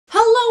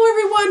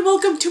everyone,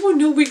 welcome to a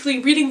new weekly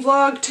reading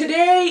vlog.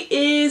 Today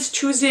is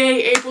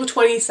Tuesday, April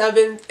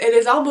 27th. It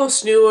is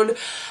almost noon.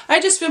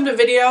 I just filmed a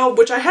video,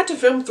 which I had to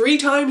film 3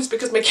 times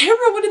because my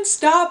camera wouldn't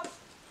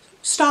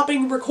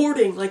stopping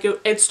recording. Like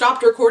it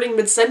stopped recording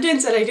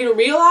mid-sentence and I didn't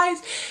realize.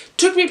 It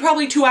took me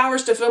probably 2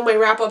 hours to film my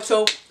wrap-up,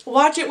 so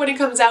watch it when it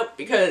comes out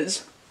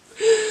because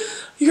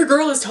your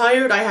girl is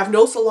tired. I have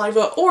no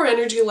saliva or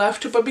energy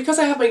left, but because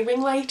I have my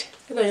ring light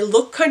and I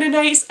look kind of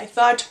nice, I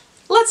thought,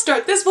 let's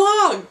start this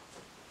vlog.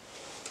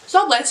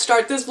 So let's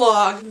start this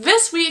vlog.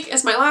 This week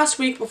is my last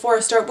week before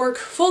I start work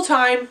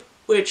full-time,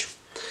 which,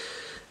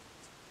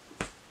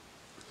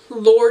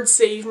 Lord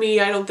save me,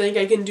 I don't think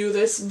I can do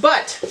this,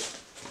 but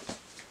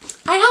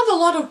I have a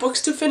lot of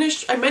books to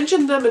finish. I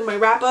mentioned them in my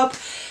wrap-up,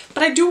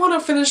 but I do want to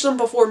finish them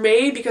before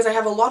May because I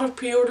have a lot of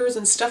pre-orders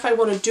and stuff I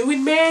want to do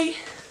in May.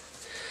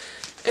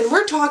 And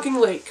we're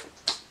talking like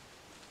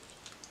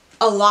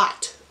a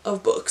lot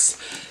of books.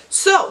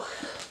 So,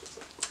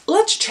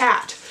 let's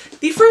chat.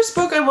 The first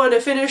book I want to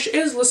finish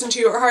is Listen to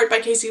Your Heart by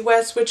Casey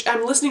West, which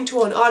I'm listening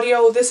to on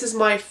audio. This is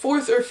my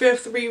 4th or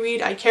 5th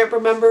reread, I can't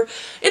remember.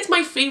 It's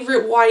my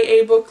favorite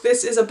YA book.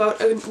 This is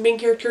about a main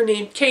character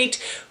named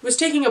Kate who was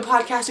taking a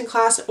podcasting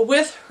class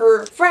with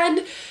her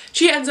friend.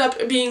 She ends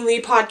up being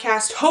the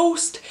podcast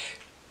host.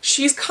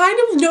 She's kind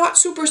of not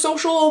super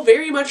social,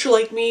 very much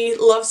like me,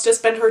 loves to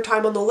spend her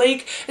time on the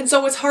lake, and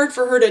so it's hard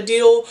for her to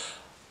deal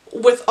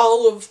with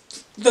all of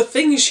the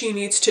things she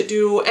needs to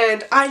do,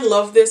 and I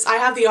love this. I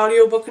have the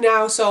audiobook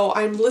now, so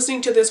I'm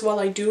listening to this while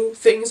I do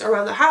things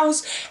around the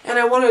house, and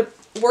I want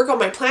to work on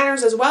my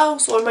planners as well,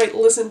 so I might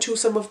listen to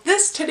some of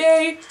this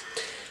today.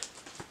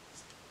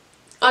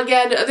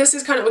 Again, this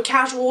is kind of a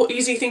casual,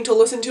 easy thing to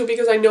listen to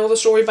because I know the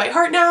story by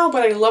heart now,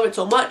 but I love it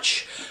so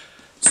much.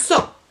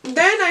 So,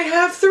 then I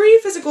have 3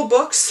 physical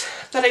books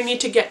that I need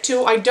to get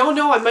to. I don't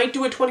know, I might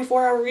do a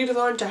 24-hour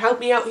readathon to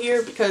help me out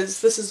here because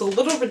this is a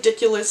little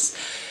ridiculous.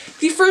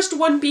 The first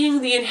one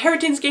being The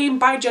Inheritance Game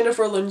by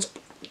Jennifer Lynn...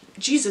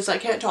 Jesus, I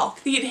can't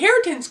talk. The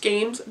Inheritance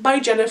Games by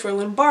Jennifer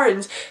Lynn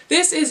Barnes.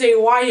 This is a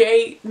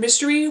YA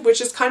mystery,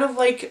 which is kind of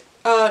like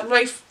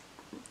Knives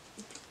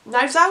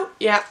Out?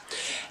 Yeah.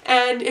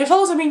 And it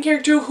follows a main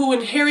character who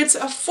inherits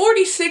a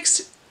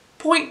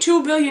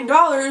 $46.2 billion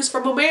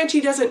from a man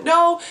she doesn't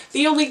know.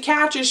 The only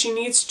catch is she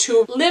needs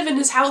to live in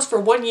his house for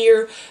 1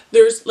 year.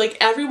 There's like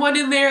everyone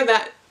in there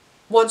that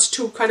wants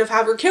to kind of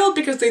have her killed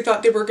because they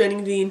thought they were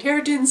getting the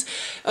inheritance.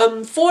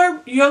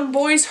 4 young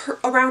boys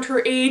around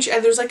her age,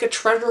 and there's like a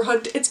treasure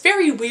hunt. It's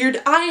very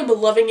weird. I am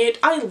loving it.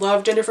 I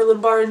love Jennifer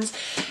Lynn Barnes.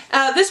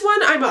 This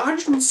one I'm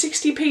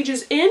 160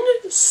 pages in,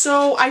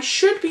 so I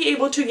should be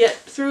able to get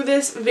through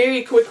this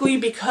very quickly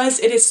because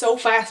it is so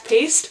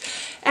fast-paced,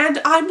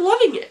 and I'm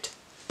loving it.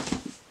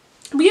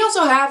 We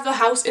also have The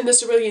House in the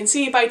Cerulean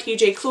Sea by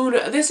T.J.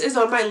 Klune. This is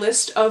on my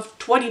list of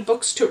 20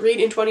 books to read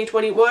in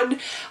 2021.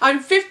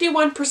 I'm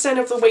 51%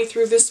 of the way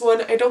through this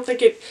one. I don't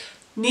think it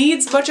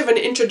needs much of an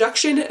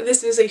introduction.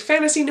 This is a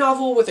fantasy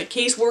novel with a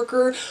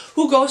caseworker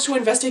who goes to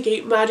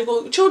investigate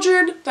magical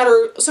children that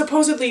are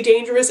supposedly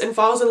dangerous and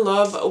falls in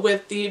love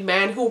with the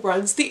man who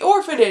runs the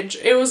orphanage.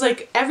 It was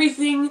like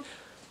everything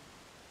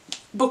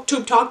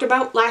BookTube talked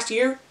about last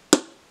year.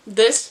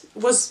 This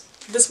was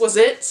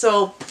it,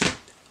 so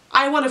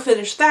I want to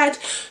finish that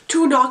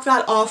to knock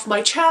that off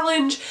my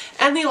challenge.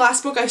 And the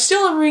last book I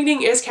still am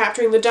reading is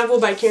Capturing the Devil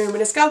by Karen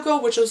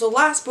Maniscalco, which was the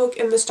last book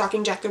in the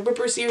Stalking Jack the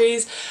Ripper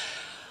series.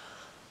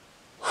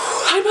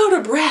 I'm out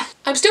of breath.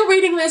 I'm still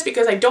reading this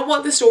because I don't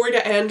want the story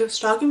to end.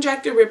 Stalking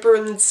Jack the Ripper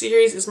in the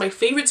series is my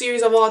favorite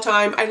series of all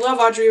time. I love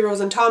Audrey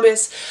Rosen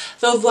Thomas.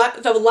 The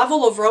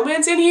level of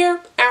romance in here,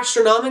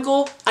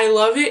 astronomical. I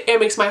love it. It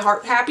makes my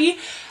heart happy.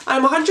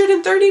 I'm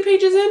 130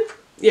 pages in.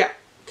 Yeah.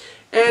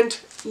 And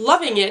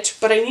loving it,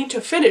 but I need to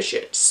finish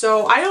it.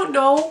 So I don't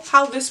know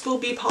how this will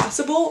be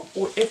possible,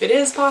 or if it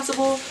is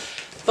possible,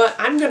 but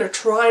I'm gonna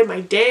try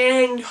my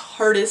dang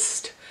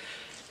hardest.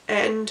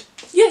 And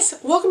yes,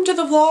 welcome to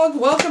the vlog.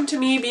 Welcome to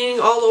me being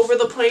all over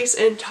the place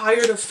and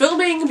tired of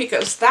filming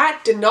because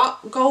that did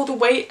not go the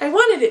way I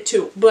wanted it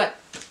to. But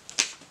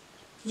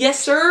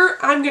yes, sir,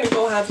 I'm gonna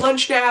go have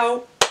lunch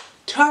now.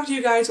 Talk to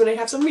you guys when I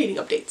have some reading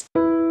updates.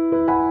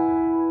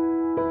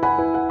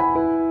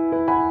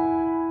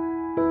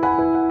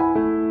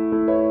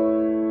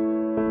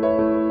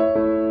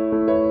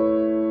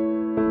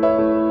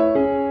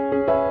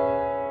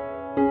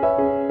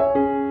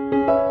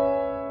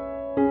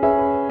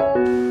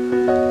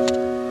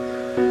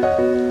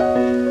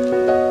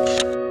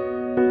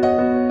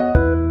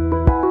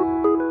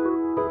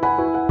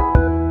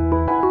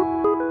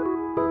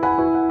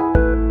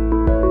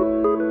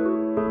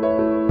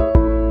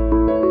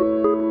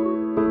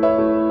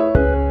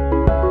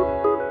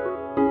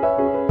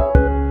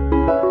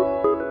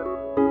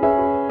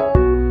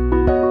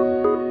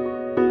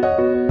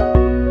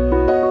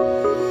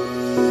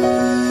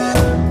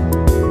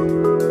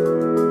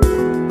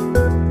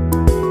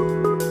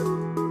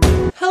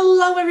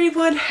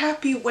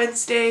 Happy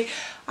Wednesday.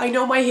 I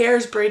know my hair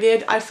is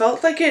braided. I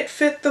felt like it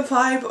fit the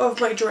vibe of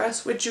my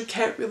dress, which you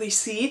can't really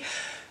see,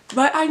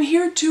 but I'm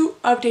here to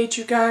update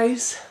you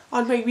guys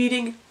on my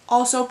reading.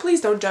 Also,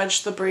 please don't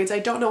judge the braids. I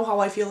don't know how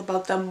I feel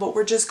about them, but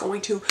we're just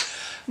going to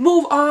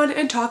move on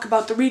and talk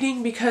about the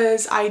reading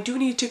because I do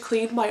need to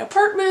clean my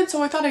apartment,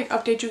 so I thought I'd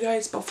update you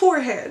guys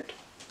beforehand.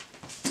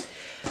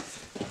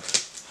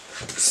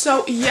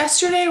 So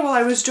yesterday while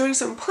I was doing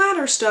some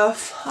planner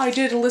stuff, I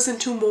did listen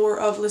to more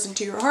of Listen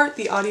to Your Heart,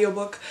 the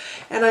audiobook,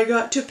 and I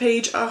got to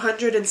page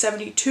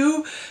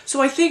 172.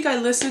 So I think I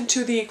listened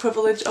to the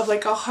equivalent of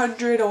like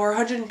 100 or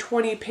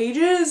 120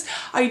 pages.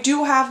 I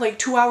do have like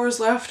 2 hours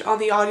left on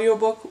the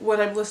audiobook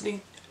when I'm listening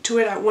to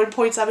it at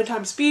 1.7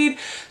 times speed,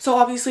 so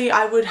obviously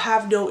I would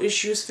have no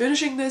issues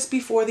finishing this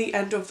before the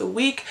end of the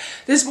week.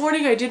 This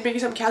morning I did make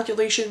some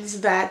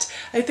calculations that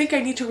I think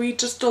I need to read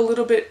just a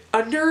little bit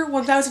under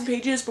 1,000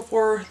 pages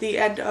before the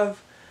end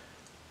of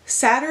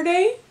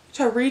Saturday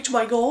to reach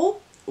my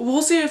goal.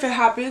 We'll see if it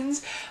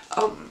happens.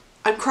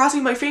 I'm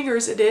crossing my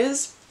fingers it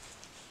is.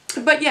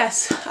 But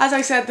yes, as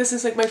I said, this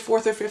is like my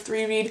 4th or 5th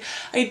reread.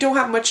 I don't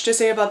have much to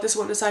say about this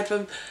one aside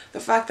from the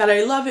fact that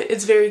I love it.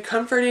 It's very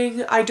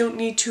comforting. I don't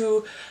need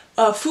to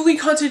fully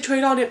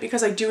concentrate on it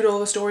because I do know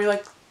the story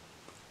like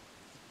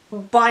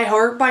by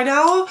heart by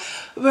now,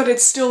 but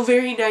it's still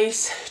very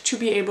nice to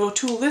be able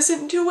to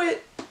listen to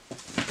it.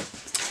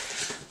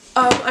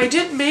 I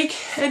didn't make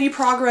any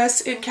progress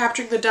in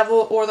Capturing the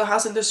Devil or The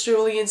House in the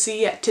Cerulean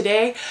Sea yet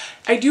today.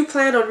 I do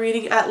plan on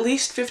reading at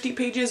least 50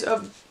 pages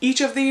of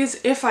each of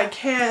these if I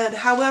can.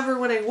 However,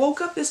 when I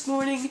woke up this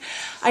morning,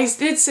 I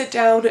did sit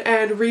down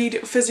and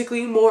read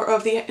physically more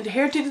of The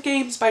Inheritance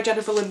Games by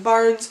Jennifer Lynn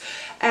Barnes,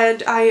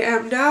 and I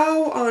am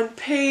now on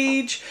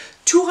page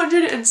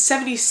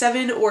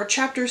 277 or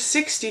chapter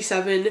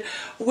 67,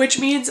 which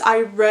means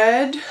I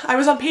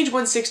was on page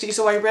 160,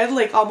 so I read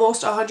like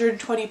almost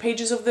 120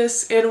 pages of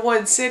this in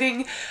one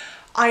sitting.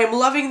 I am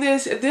loving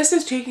this. This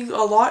is taking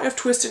a lot of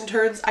twists and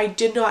turns I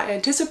did not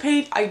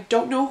anticipate. I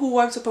don't know who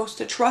I'm supposed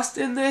to trust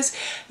in this,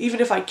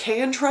 even if I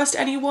can trust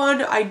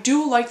anyone. I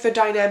do like the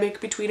dynamic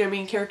between our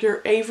main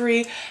character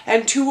Avery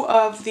and 2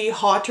 of the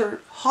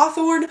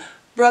Hawthorne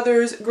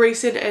brothers,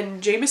 Grayson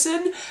and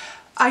Jameson.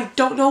 I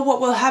don't know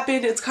what will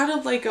happen. It's kind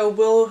of like a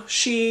will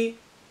she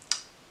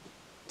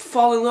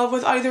fall in love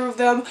with either of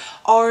them?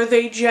 Are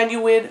they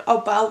genuine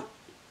about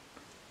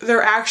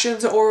their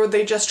actions, or are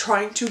they just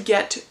trying to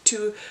get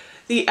to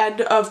the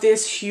end of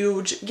this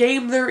huge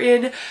game they're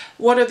in?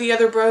 One of the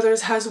other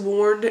brothers has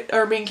warned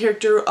our main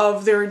character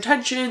of their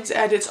intentions,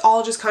 and it's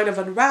all just kind of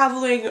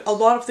unraveling. A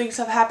lot of things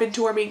have happened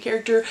to our main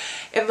character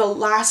in the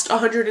last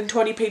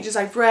 120 pages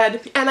I've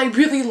read, and I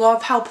really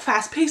love how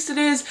fast-paced it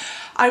is.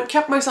 I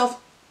kept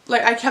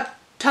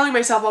telling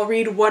myself I'll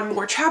read one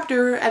more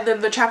chapter, and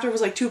then the chapter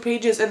was like 2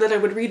 pages, and then I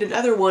would read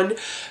another one,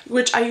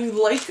 which I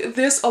like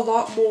this a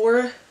lot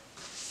more.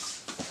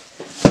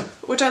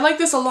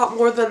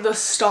 Than the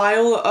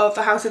style of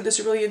The House in the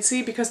Cerulean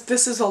Sea, because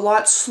this is a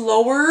lot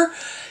slower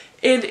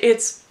in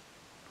its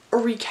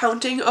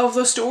recounting of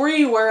the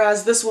story,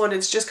 whereas this one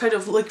is just kind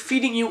of like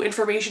feeding you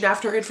information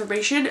after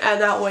information,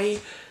 and that way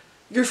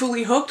you're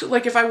fully hooked.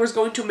 Like if I was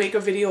going to make a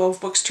video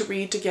of books to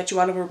read to get you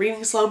out of a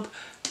reading slump,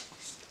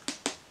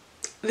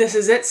 this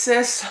is it,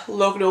 sis.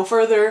 Look no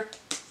further.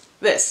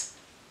 This.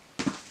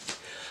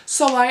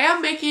 So I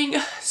am making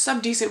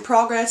some decent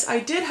progress. I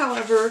did,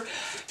 however,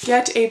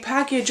 get a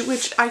package,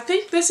 which I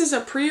think this is a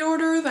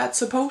pre-order that's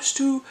supposed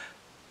to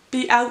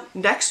be out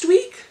next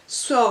week.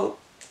 So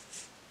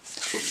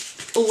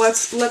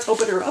let's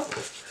open her up.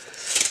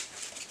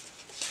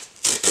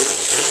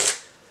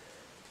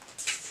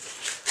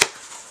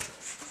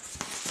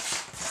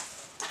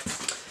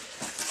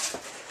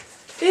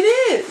 It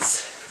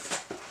is.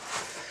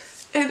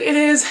 And it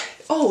is,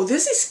 oh,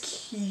 this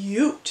is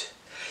cute.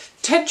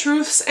 10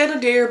 Truths and a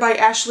Dare by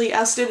Ashley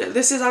Elston.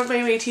 This is on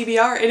my May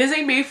TBR. It is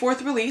a May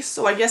 4th release,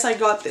 so I guess I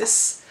got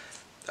this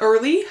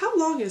early. How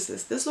long is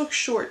this? This looks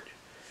short.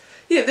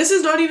 Yeah, this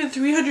is not even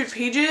 300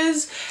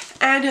 pages,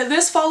 and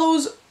this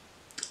follows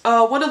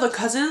one of the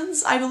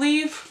cousins, I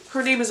believe.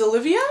 Her name is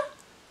Olivia?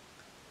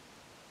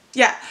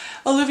 Yeah,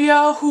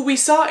 Olivia, who we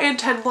saw in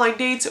 10 Blind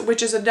Dates,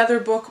 which is another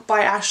book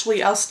by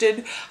Ashley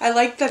Elston. I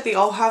like that they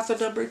all have the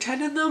number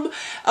 10 in them.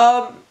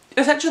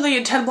 Essentially,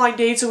 in 10 Blind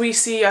Dates, we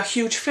see a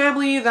huge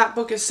family. That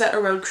book is set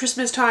around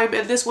Christmas time,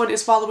 and this one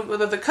is following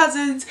one of the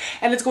cousins,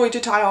 and it's going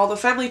to tie all the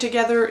family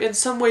together in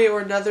some way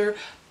or another.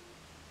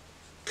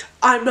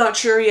 I'm not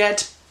sure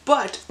yet,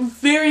 but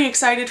very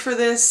excited for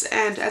this,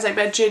 and as I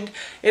mentioned,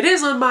 it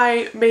is on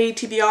my May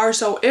TBR,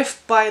 so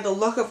if by the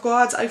luck of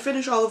gods I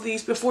finish all of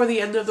these before the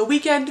end of the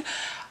weekend,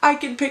 I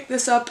can pick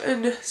this up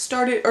and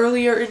start it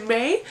earlier in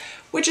May,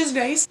 which is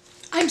nice.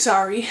 I'm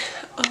sorry.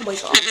 Oh my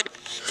god.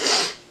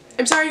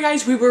 I'm sorry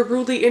guys, we were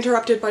rudely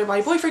interrupted by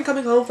my boyfriend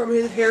coming home from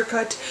his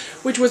haircut,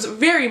 which was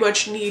very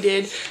much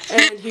needed,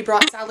 and he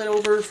brought salad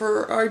over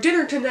for our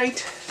dinner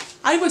tonight.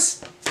 I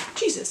was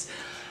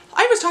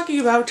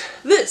talking about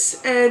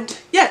this, and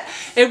yeah,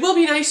 it will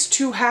be nice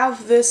to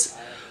have this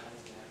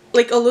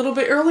like a little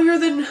bit earlier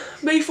than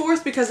May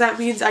 4th, because that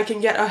means I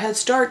can get a head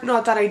start.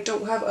 Not that I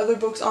don't have other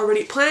books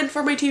already planned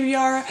for my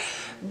TBR,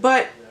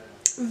 but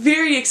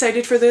Very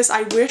excited for this.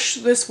 I wish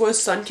this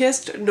was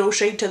sun-kissed. No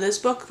shade to this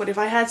book, but if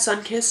I had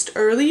sun-kissed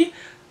early,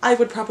 I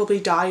would probably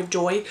die of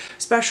joy,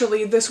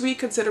 especially this week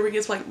considering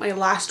it's like my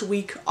last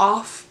week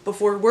off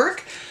before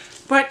work.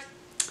 But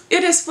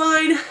it is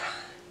fine.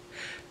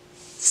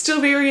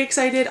 Still very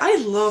excited. I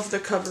love the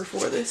cover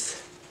for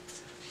this.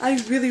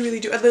 I really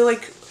do. And the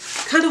like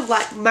kind of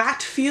like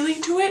matte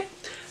feeling to it.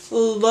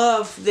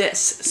 Love this.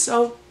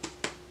 So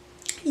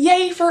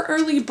yay for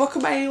early book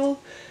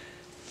mail.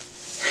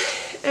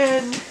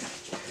 And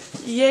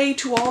yay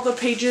to all the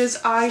pages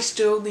I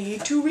still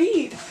need to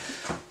read.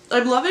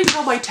 I'm loving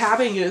how my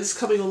tabbing is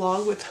coming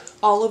along with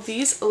all of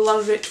these.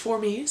 Love it for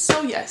me.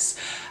 So yes,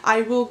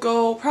 I will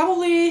go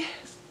probably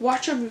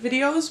watch some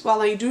videos while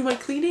I do my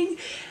cleaning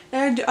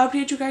and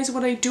update you guys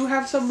when I do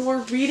have some more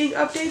reading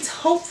updates,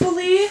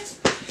 hopefully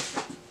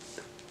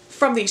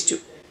from these two.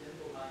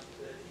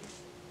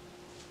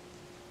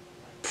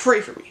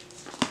 Pray for me.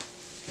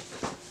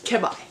 Okay,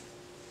 bye.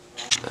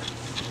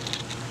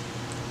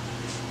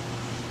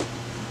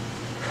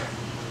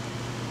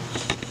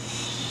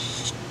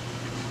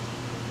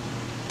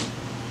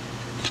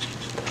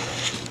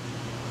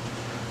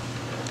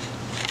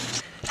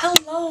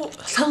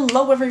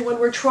 Hello everyone,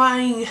 we're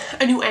trying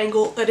a new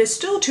angle. It is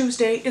still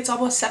Tuesday, it's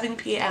almost 7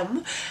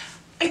 p.m.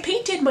 I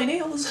painted my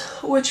nails,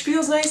 which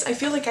feels nice. I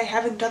feel like I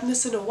haven't done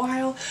this in a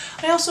while.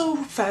 I also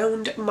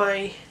found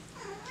my...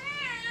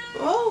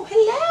 Oh,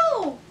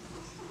 hello!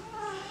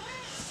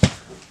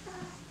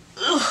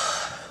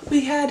 Ugh,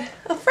 we had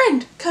a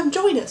friend come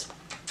join us.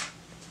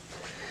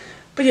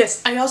 But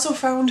yes, I also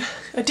found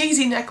a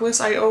daisy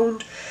necklace I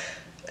owned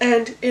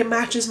and it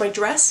matches my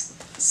dress,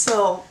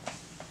 so...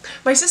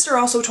 My sister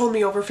also told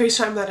me over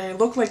FaceTime that I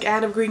look like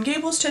Anne of Green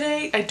Gables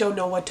today. I don't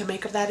know what to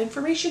make of that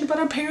information, but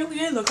apparently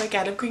I look like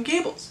Anne of Green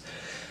Gables.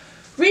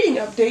 Reading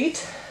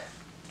update.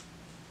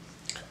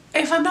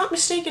 If I'm not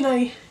mistaken,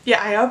 I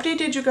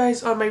updated you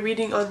guys on my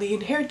reading on the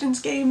Inheritance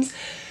games,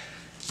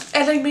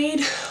 and I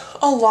made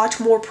a lot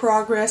more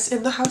progress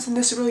in The House in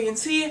the Cerulean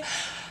Sea.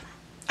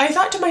 I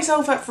thought to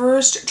myself at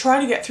first, try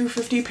to get through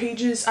 50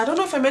 pages. I don't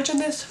know if I mentioned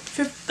this,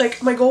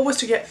 like my goal was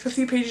to get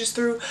 50 pages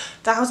through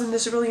The House in the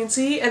Cerulean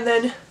Sea and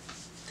then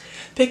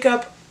pick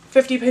up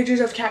 50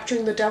 pages of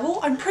Capturing the Devil.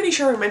 I'm pretty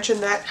sure I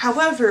mentioned that.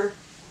 However,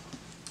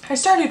 I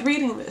started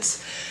reading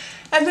this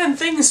and then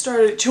things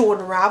started to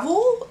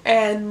unravel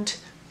and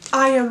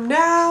I am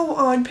now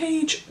on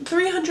page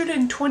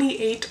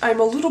 328. I'm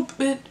a little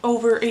bit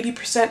over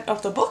 80%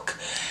 of the book.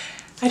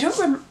 I don't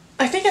remember.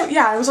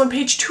 I was on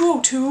page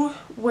 202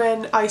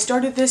 when I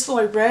started this, so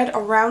I read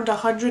around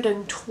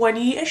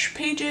 120-ish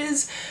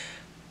pages,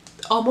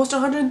 almost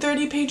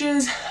 130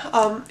 pages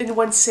in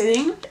one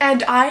sitting,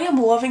 and I am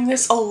loving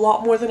this a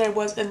lot more than I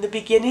was in the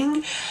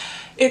beginning.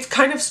 It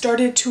kind of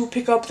started to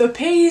pick up the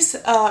pace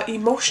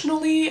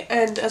emotionally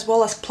and as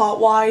well as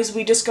plot-wise.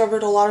 We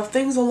discovered a lot of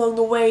things along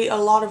the way, a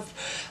lot of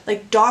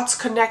like dots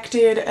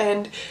connected,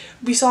 and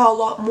we saw a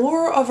lot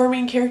more of our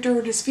main character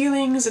and his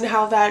feelings and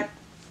how that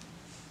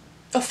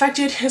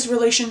affected his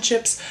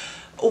relationships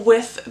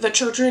with the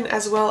children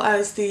as well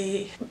as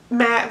the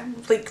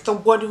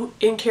one who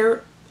in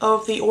care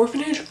of the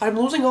orphanage. I'm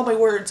losing all my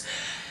words.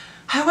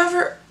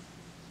 However,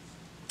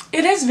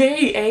 it is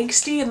very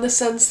angsty in the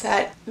sense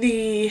that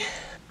the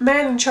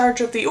man in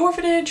charge of the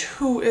orphanage,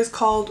 who is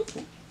called,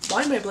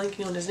 why am I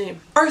blanking on his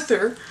name?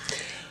 Arthur,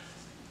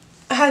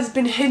 has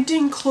been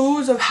hinting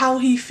clues of how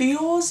he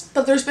feels,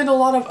 but there's been a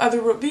lot of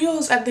other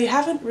reveals and they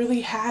haven't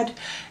really had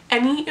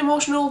any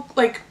emotional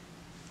like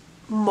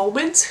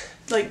moments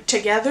like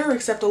together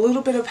except a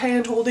little bit of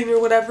hand holding or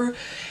whatever,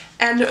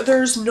 and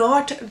there's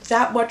not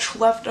that much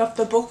left of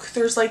the book.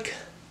 There's like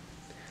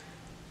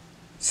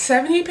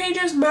 70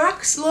 pages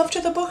max left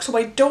of the book, so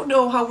I don't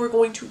know how we're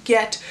going to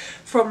get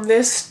from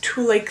this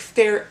to like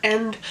their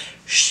end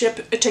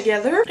ship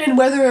together and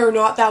whether or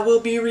not that will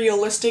be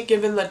realistic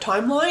given the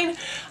timeline.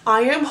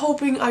 I am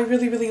hoping. I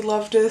really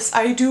love this.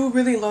 I do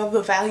really love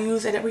the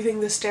values and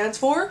everything this stands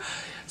for,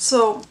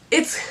 so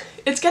it's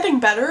getting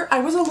better. I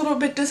was a little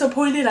bit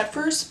disappointed at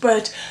first,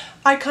 but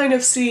I kind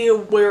of see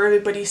where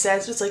everybody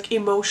says it's like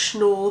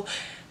emotional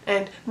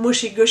and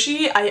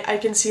mushy-gushy. I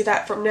can see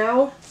that from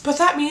now. But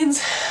that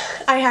means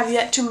I have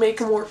yet to make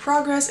more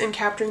progress in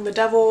Capturing the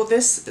Devil.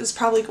 This is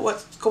probably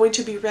what's going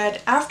to be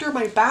read after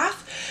my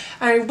bath.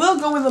 I will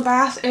go in the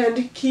bath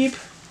and keep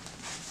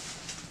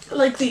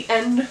like the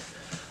end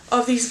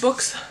of these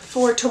books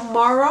for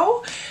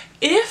tomorrow.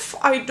 If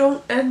I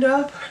don't end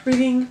up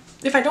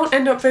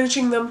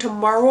finishing them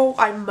tomorrow,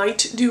 I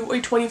might do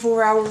a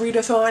 24-hour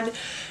readathon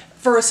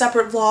for a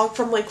separate vlog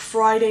from like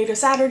Friday to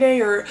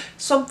Saturday or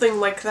something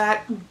like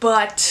that,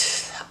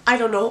 but I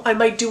don't know. I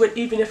might do it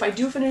even if I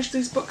do finish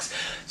these books,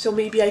 so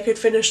maybe I could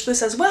finish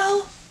this as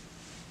well,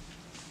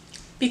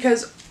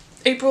 because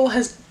April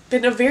has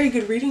been a very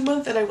good reading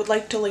month and I would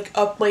like to like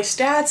up my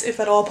stats if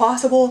at all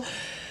possible.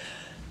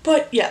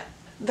 But yeah,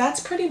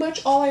 that's pretty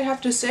much all I have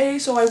to say,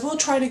 so I will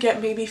try to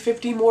get maybe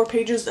 50 more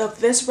pages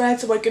of this read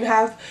so I can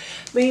have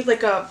maybe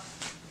like a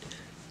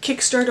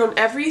kickstart on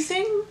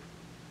everything.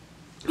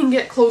 and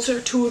get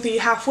closer to the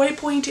halfway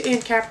point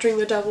in Capturing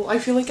the Devil. I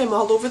feel like I'm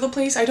all over the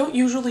place. I don't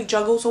usually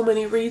juggle so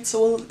many reads,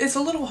 so it's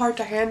a little hard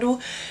to handle,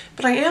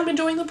 but I am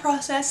enjoying the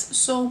process.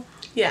 So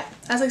yeah,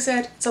 as I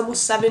said, it's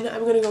almost 7.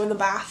 I'm gonna go in the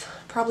bath,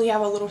 probably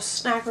have a little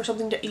snack or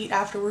something to eat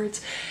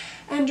afterwards,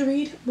 and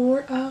read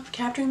more of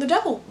Capturing the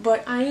Devil.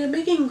 But I am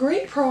making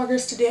great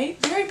progress today.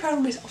 Very proud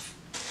of myself.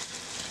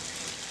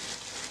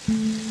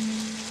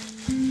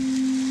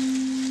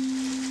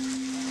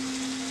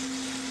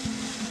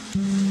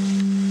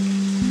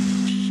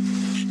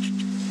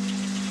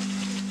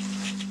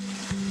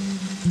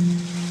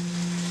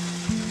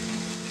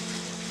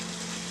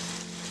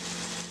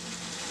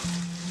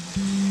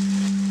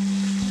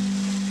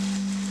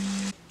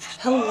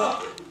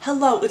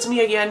 Hello, it's me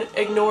again.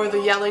 Ignore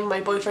the yelling, my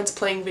boyfriend's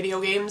playing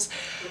video games.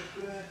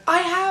 I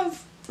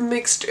have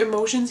mixed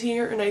emotions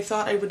here, and I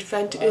thought I would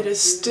vent. It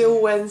is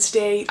still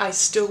Wednesday, I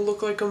still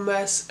look like a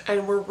mess,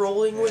 and we're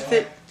rolling with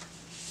it.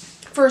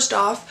 First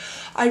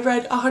off, I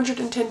read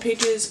 110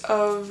 pages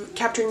of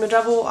Capturing the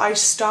Devil. I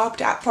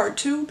stopped at part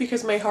 2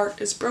 because my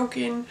heart is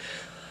broken.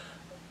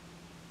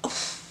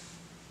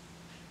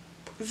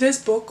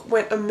 This book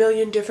went a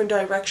million different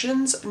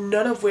directions,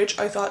 none of which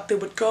I thought they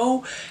would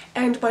go,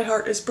 and my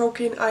heart is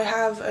broken. I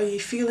have a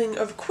feeling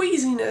of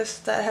queasiness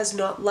that has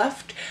not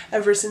left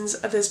ever since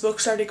this book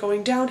started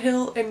going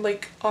downhill, and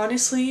like,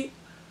 honestly,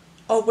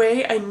 a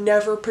way I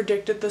never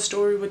predicted the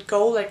story would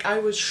go. Like, I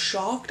was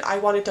shocked. I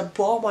wanted to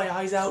bawl my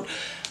eyes out.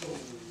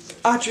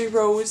 Audrey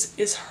Rose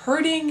is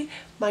hurting,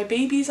 my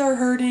babies are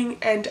hurting,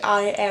 and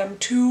I am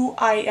too.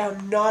 I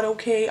am not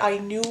okay. I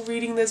knew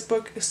reading this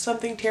book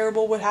something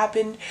terrible would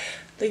happen.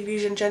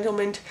 Ladies and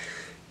gentlemen,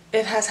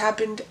 it has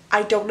happened.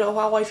 I don't know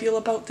how I feel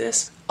about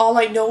this. All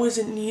I know is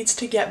it needs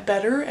to get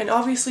better, and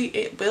obviously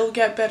it will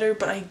get better,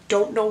 but I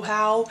don't know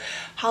how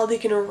they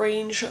can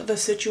arrange the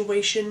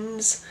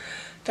situations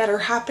that are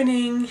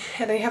happening,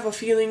 and I have a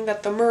feeling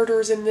that the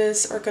murders in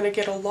this are going to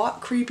get a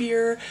lot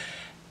creepier,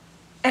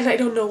 and I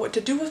don't know what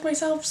to do with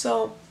myself,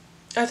 so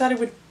I thought it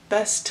would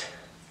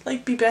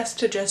be best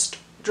to just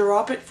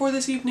drop it for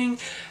this evening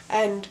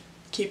and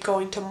keep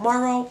going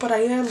tomorrow. But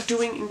I am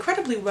doing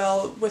incredibly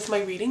well with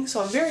my reading,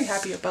 so I'm very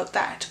happy about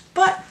that.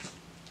 But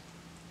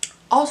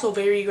also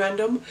very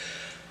random,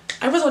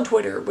 I was on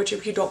Twitter, which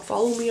if you don't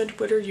follow me on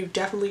Twitter, you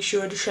definitely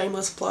should.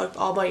 Shameless plug,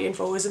 all my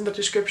info is in the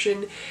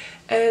description.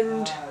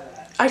 And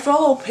I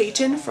follow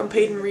Peyton from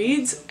Peyton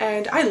Reads,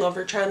 and I love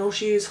her channel.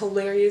 She is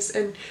hilarious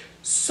and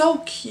so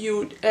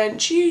cute,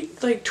 and she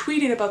like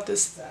tweeted about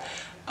this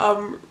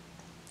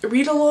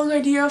read-along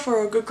idea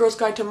for A Good Girl's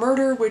Guide to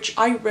Murder, which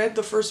I read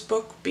the first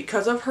book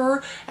because of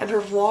her and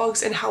her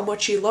vlogs and how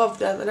much she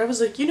loved them. And I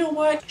was like, you know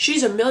what?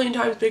 She's a million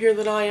times bigger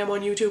than I am on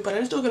YouTube, but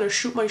I'm still gonna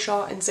shoot my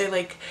shot and say,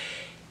 like,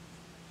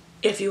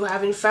 if you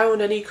haven't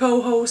found any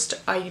co-host,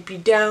 I'd be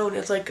down.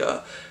 It's like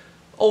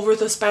over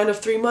the span of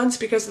 3 months,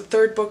 because the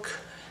 3rd book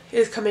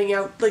is coming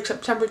out like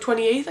September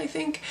 28th, I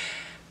think.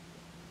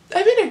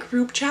 I'm in a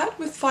group chat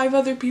with 5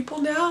 other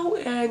people now,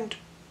 and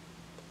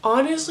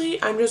honestly,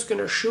 I'm just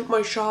gonna shoot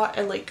my shot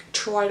and like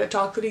try to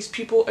talk to these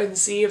people and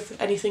see if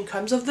anything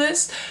comes of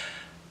this.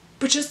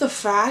 But just the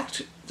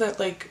fact that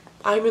like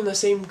I'm in the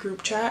same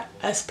group chat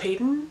as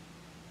Peyton,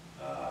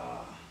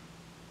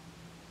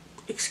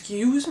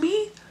 excuse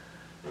me?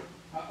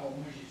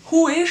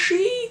 Who is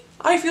she?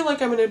 I feel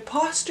like I'm an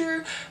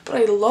imposter, but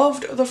I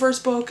loved the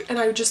first book, and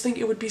I just think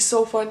it would be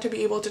so fun to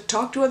be able to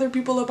talk to other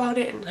people about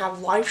it and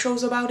have live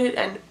shows about it,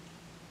 and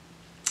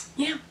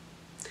yeah.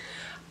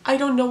 I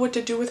don't know what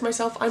to do with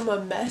myself. I'm a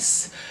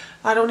mess.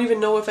 I don't even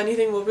know if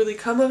anything will really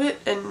come of it,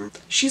 and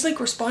she's like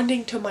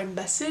responding to my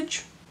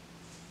message.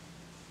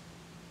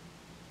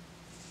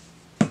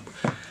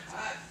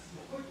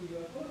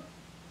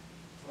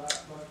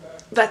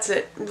 That's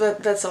it.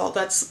 That's all.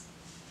 That's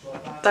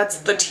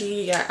the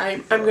tea. Yeah,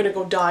 I'm gonna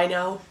go die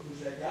now.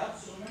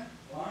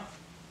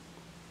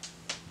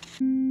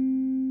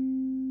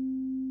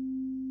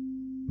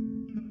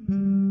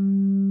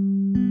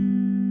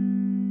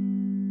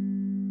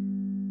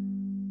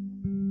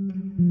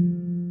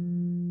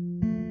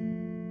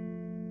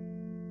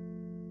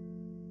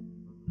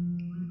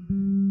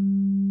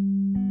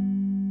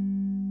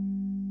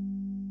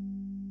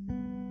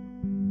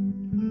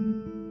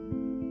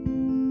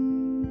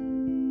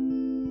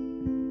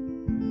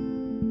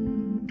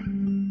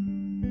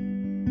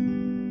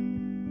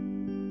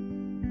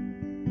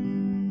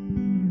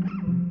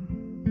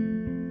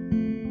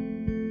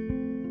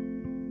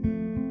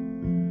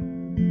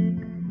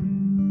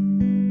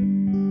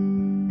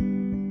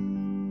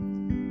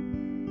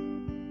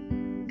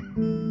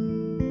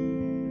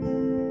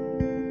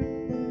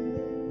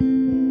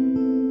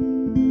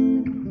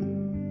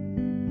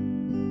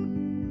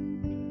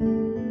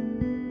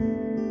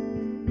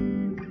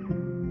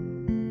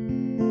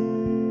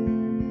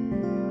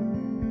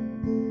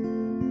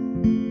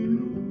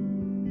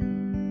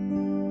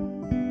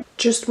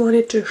 Just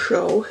wanted to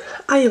show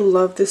I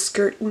love this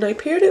skirt, and I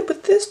paired it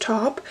with this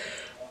top,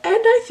 and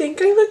I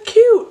think I look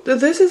cute.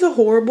 This is a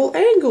horrible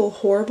angle,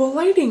 horrible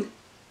lighting.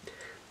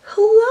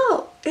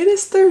 Hello. it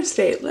is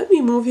Thursday. Let me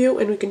move you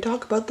and we can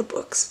talk about the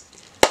books.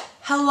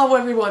 Hello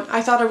everyone.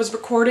 I thought I was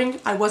recording.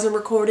 I wasn't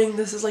recording.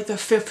 This is like the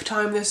 5th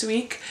time this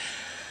week.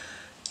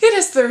 It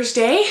is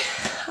Thursday.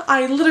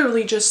 I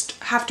literally just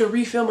have to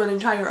refilm an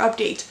entire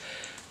update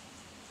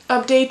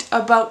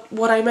about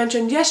what I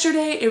mentioned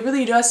yesterday. It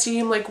really does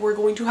seem like we're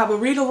going to have a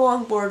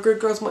read-along for A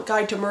Good Girl's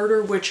Guide to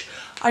Murder, which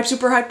I'm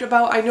super hyped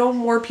about. I know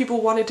more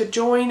people wanted to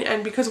join,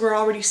 and because we're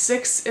already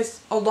 6,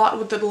 it's a lot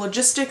with the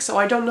logistics, so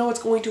I don't know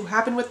what's going to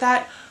happen with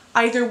that.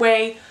 Either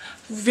way,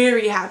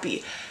 very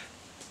happy.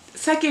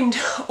 Second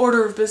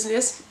order of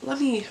business,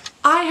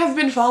 I have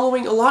been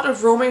following a lot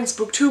of romance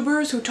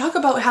booktubers who talk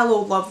about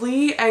Hello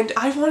Lovely, and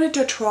I wanted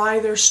to try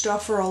their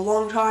stuff for a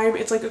long time.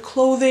 It's like a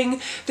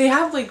clothing. They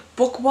have like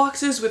book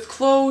boxes with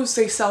clothes.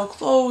 They sell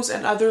clothes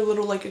and other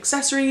little like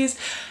accessories,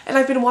 and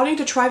I've been wanting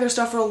to try their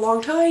stuff for a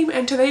long time,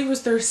 and today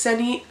was their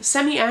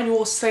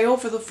semi-annual sale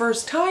for the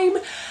first time.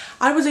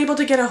 I was able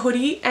to get a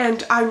hoodie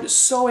and I'm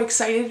so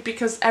excited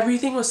because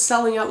everything was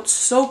selling out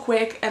so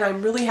quick, and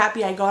I'm really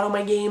happy I got on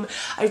my game.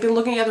 I've been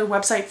looking at their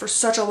website for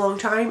such a long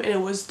time, and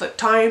it was the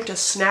time to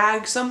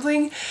snag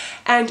something.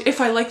 And if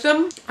I like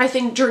them, I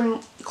think during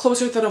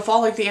closer to the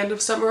fall, like the end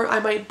of summer, I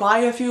might buy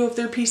a few of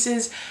their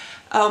pieces.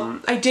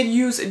 I did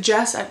use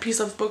Jess at Piece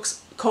of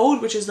Books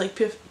code, which is like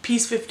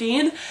piece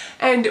 15,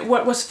 and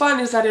what was fun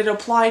is that it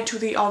applied to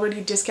the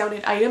already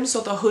discounted items, so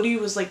the hoodie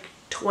was like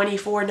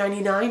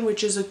 $24.99,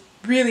 which is a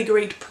really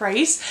great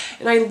price,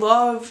 and I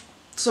love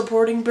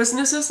supporting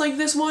businesses like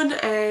this one,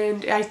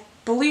 and I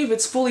believe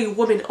it's fully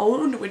woman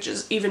owned, which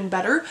is even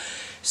better.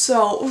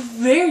 So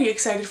very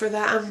excited for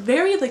that. I'm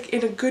very like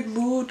in a good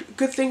mood.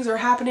 Good things are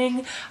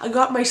happening. I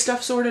got my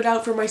stuff sorted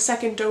out for my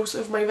 2nd dose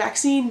of my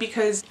vaccine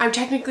because I'm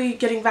technically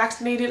getting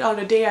vaccinated on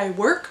a day I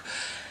work,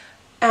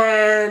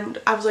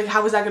 and I was like,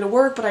 how is that gonna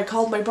work? But I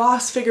called my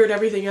boss, figured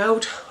everything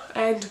out,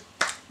 and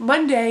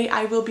Monday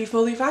I will be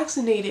fully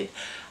vaccinated.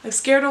 I'm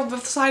scared of the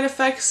side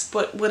effects,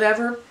 but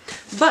whatever.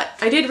 But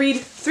I did read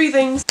 3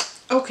 things.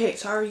 Okay,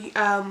 sorry,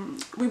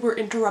 we were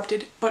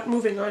interrupted, but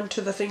moving on to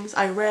the things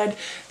I read.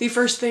 The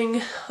first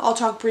thing I'll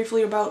talk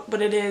briefly about,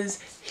 but it is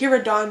Here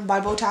at Dawn by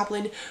Bo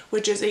Taplin,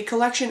 which is a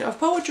collection of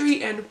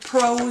poetry and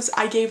prose.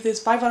 I gave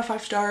this 5 out of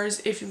 5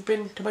 stars. If you've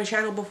been to my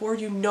channel before,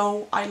 you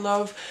know I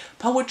love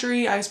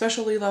poetry. I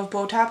especially love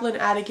Bo Taplin,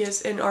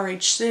 Atticus, and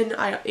R.H. Sin.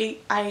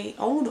 I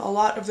own a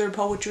lot of their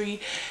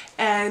poetry,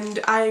 and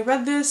I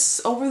read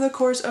this over the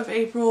course of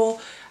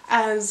April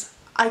as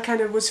I kind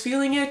of was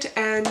feeling it,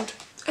 and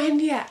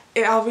yeah,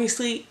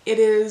 it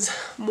is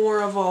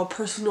more of a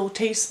personal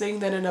taste thing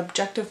than an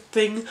objective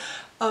thing,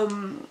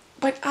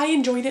 but I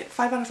enjoyed it.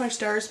 5 out of 5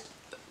 stars.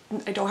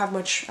 I don't have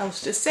much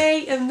else to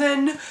say. And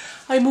then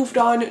I moved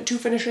on to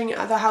finishing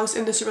The House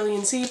in the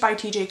Cerulean Sea by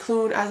TJ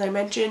Klune. As I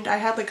mentioned, I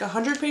had like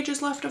 100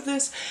 pages left of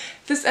this.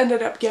 This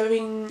ended up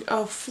giving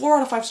a 4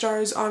 out of 5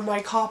 stars on my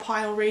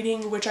Cawpile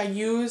rating, which I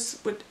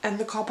use, and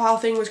the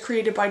Cawpile thing was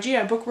created by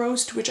G.I. Book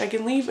Roast, which I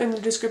can leave in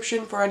the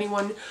description for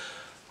anyone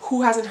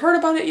who hasn't heard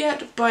about it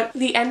yet. But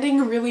the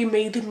ending really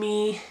made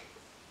me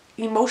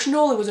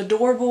emotional. It was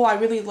adorable. I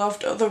really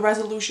loved the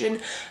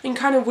resolution and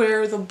kind of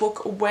where the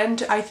book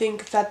went. I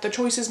think that the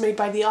choices made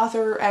by the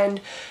author and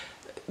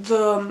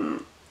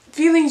the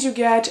feelings you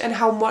get and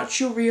how much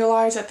you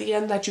realize at the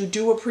end that you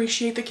do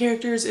appreciate the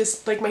characters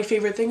is like my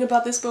favorite thing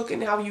about this book,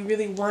 and how you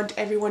really want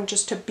everyone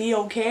just to be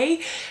okay.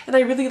 And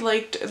I really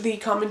liked the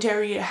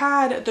commentary it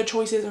had, the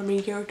choices our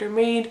main character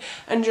made,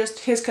 and just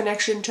his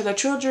connection to the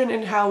children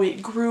and how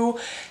it grew.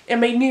 It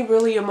made me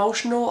really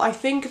emotional. I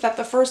think that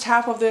the first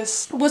half of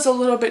this was a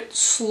little bit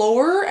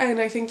slower, and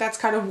I think that's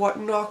kind of what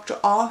knocked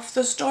off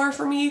the star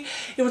for me.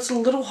 It was a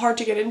little hard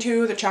to get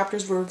into. The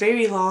chapters were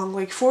very long.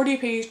 Like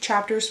 40-page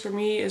chapters for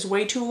me is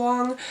way too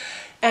long,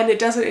 and it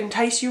doesn't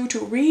entice you to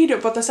read.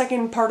 But the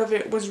second part of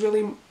it was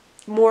really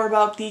more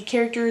about the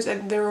characters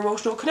and their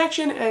emotional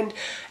connection and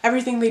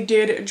everything they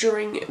did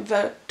during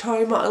the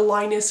time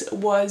Linus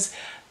was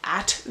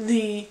at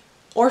the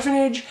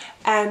orphanage,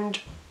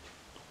 and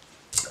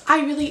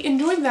I really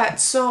enjoyed that.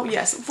 So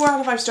yes, 4 out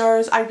of 5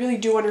 stars. I really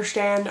do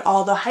understand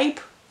all the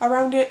hype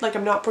around it. Like,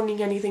 I'm not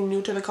bringing anything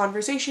new to the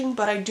conversation,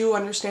 but I do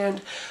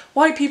understand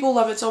why people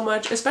love it so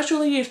much,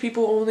 especially if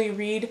people only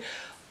read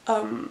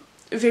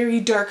very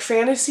dark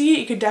fantasy.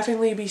 It could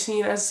definitely be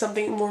seen as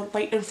something more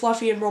light and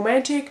fluffy and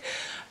romantic,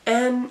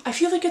 and I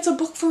feel like it's a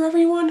book for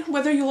everyone,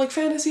 whether you like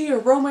fantasy or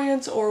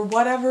romance or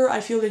whatever.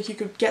 I feel like you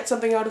could get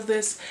something out of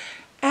this.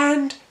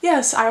 And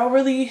yes, I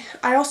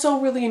also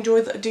really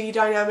enjoy the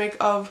dynamic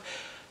of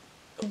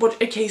what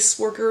a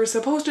caseworker is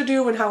supposed to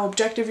do and how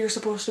objective you're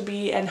supposed to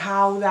be, and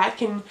how that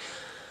can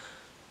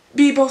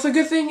be both a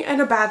good thing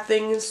and a bad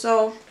thing.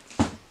 So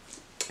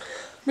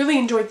really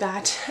enjoyed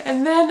that.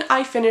 And then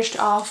I finished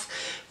off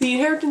The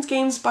Inheritance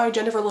Games by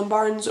Jennifer Lynn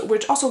Barnes,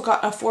 which also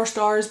got a 4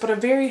 stars, but a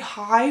very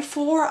high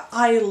 4.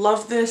 I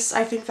love this.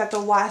 I think that the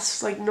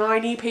last like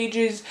 90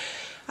 pages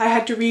I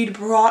had to read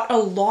brought a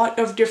lot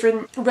of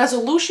different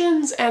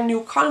resolutions and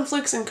new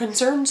conflicts and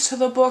concerns to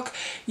the book.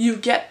 You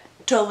get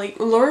to like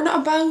learn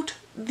about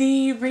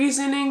the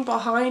reasoning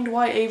behind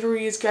why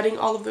Avery is getting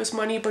all of this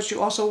money, but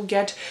you also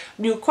get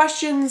new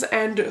questions,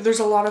 and there's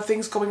a lot of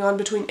things going on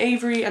between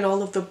Avery and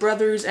all of the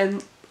brothers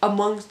and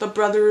amongst the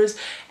brothers,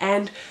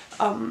 and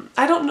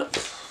I don't know.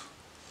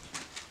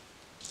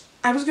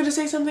 I was gonna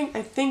say something.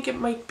 I think it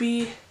might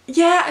be...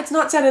 Yeah, it's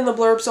not said in the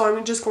blurb, so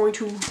I'm just going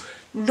to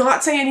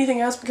not say anything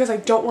else because I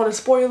don't want to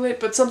spoil it,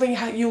 but something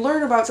you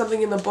learn about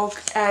something in the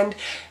book and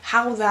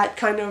how that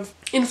kind of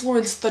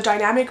influenced the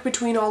dynamic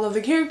between all of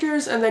the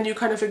characters, and then you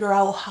kind of figure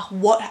out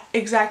what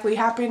exactly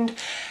happened.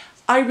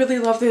 I really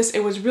love this.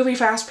 It was really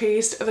fast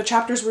paced, the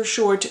chapters were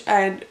short,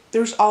 and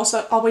there's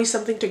also always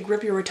something to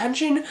grip your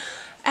attention,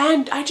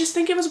 and I just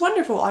think it was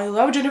wonderful. I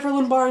love Jennifer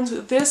Lynn Barnes.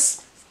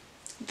 This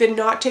did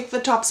not take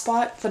the top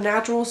spot. The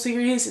Natural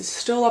series is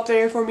still up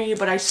there for me,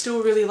 but I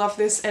still really love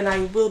this, and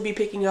I will be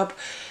picking up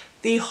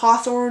the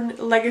Hawthorne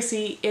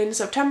Legacy in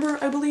September,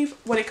 I believe,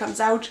 when it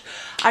comes out.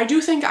 I do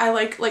think I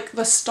like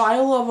the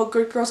style of A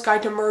Good Girl's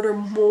Guide to Murder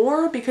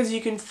more because you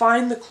can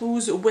find the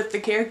clues with the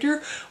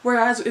character,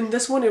 whereas in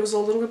this one it was a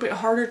little bit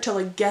harder to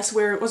like guess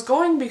where it was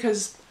going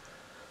because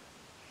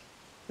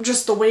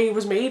just the way it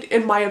was made,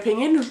 in my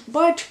opinion.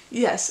 But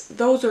yes,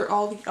 those are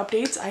all the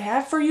updates I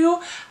have for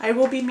you. I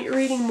will be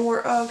reading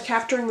more of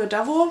Capturing the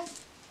Devil.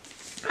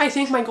 I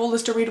think my goal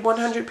is to read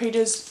 100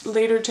 pages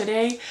later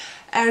today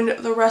and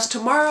the rest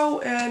tomorrow,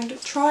 and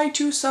try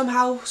to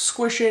somehow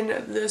squish in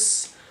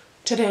this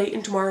today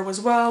and tomorrow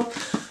as well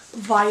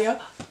via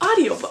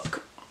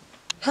audiobook.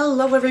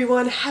 Hello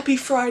everyone, happy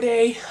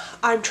Friday.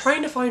 I'm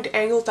trying to find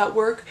angles that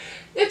work.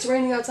 It's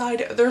raining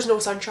outside, there's no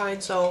sunshine,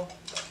 so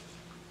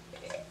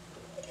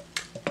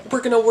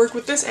we're gonna work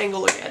with this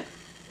angle again.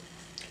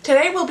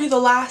 Today will be the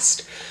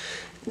last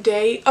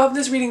day of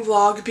this reading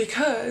vlog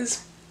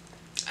because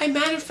I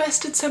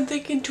manifested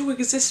something into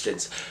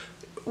existence.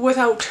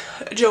 Without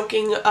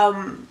joking,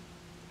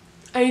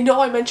 I know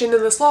I mentioned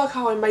in this vlog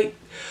how I might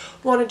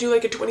want to do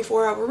like a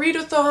 24-hour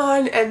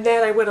readathon, and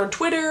then I went on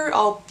Twitter.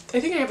 I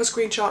think I have a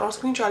screenshot. I'll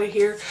screenshot it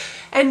here.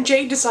 And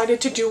Jade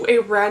decided to do a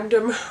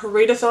random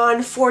readathon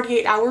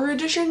 48-hour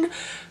edition,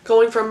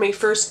 going from May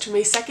 1st to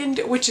May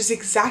 2nd, which is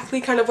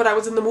exactly kind of what I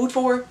was in the mood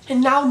for.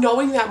 And now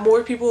knowing that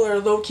more people are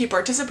low-key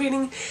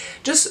participating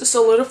just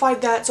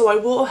solidified that, so I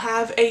will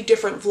have a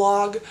different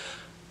vlog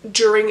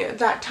during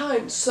that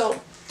time.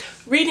 So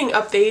reading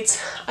updates.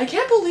 I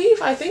can't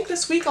believe I think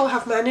this week I'll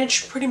have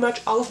managed pretty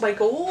much all of my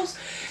goals.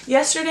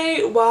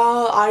 Yesterday,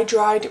 while I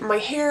dried my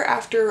hair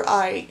after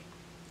I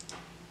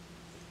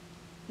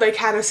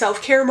had a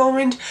self-care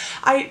moment,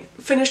 I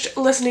finished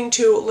listening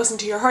to Listen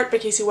to Your Heart by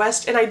Casey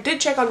West, and I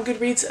did check on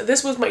Goodreads.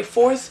 This was my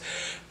 4th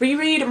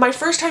reread. My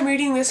first time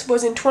reading this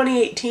was in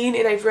 2018,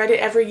 and I've read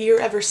it every year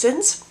ever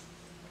since.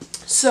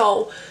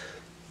 So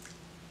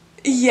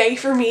yay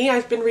for me.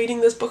 I've been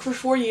reading this book for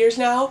 4 years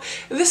now.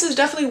 This is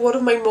definitely one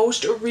of my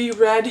most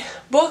reread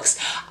books.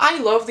 I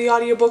love the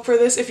audiobook for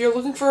this. If you're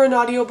looking for an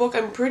audiobook,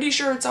 I'm pretty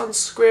sure it's on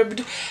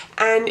Scribd,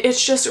 and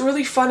it's just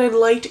really fun and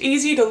light,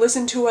 easy to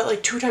listen to at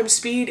like 2 times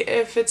speed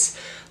if it's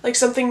like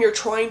something you're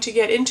trying to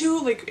get into.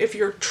 Like if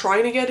you're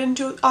trying to get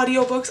into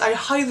audiobooks, I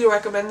highly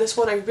recommend this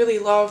one. I really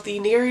love the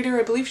narrator.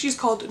 I believe she's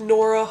called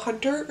Nora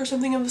Hunter or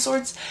something of the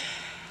sorts.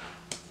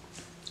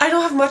 I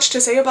don't have much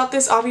to say about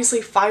this.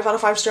 Obviously 5 out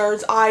of 5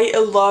 stars. I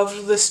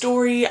loved the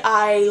story.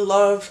 I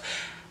love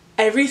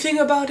everything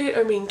about it.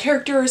 I mean,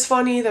 character is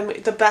funny,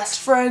 the best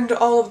friend,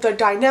 all of the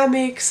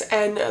dynamics,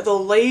 and the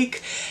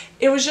lake.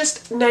 It was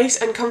just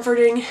nice and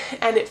comforting,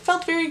 and it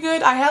felt very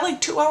good. I had like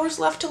 2 hours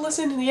left to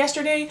listen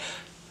yesterday.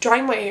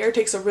 Drying my hair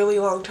takes a really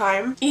long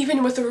time,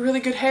 even with a really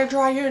good hair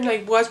dryer, and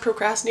I was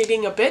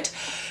procrastinating a bit.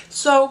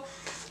 So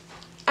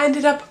I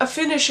ended up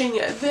finishing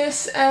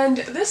this, and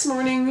this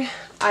morning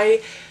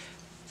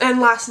and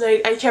last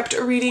night I kept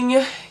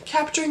reading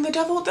Capturing the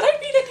Devil. Did I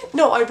read it?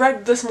 No, I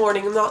read this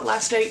morning, not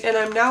last night, and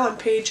I'm now on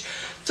page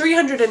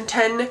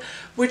 310,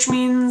 which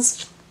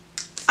means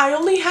I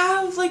only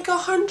have like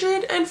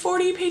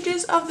 140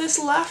 pages of this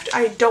left.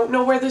 I don't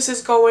know where this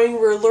is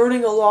going. We're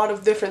learning a lot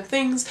of different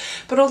things,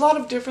 but a lot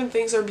of different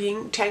things are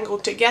being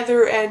tangled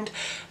together, and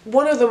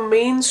one of the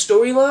main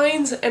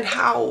storylines and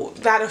how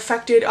that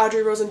affected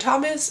Audrey Rosen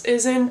Thomas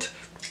isn't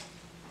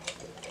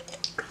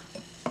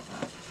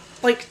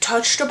like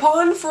touched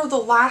upon for the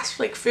last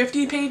like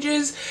 50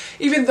 pages,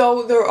 even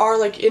though there are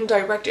like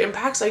indirect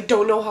impacts. I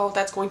don't know how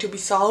that's going to be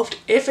solved.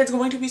 If it's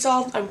going to be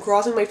solved, I'm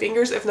crossing my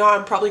fingers. If not,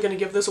 I'm probably going to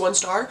give this 1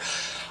 star.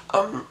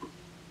 I'm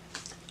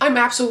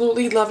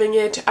absolutely loving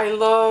it. I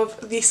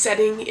love the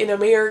setting in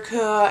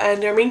America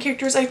and their main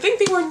characters. I think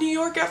they were in New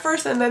York at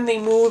first and then they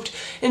moved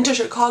into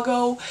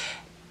Chicago.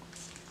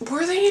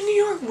 Were they in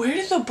New York? Where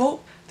did the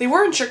boat... They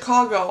were in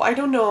Chicago. I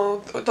don't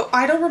know.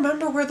 I don't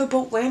remember where the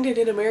boat landed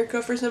in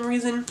America for some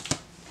reason.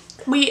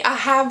 We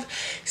have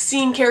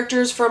seen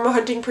characters from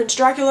Hunting Prince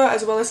Dracula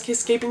as well as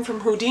Escaping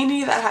from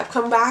Houdini that have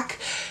come back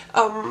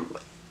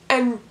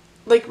and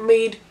like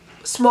made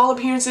small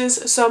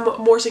appearances, some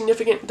more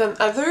significant than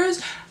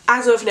others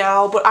as of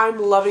now, but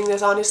I'm loving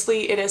this,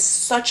 honestly. It is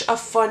such a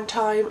fun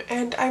time,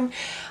 and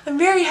I'm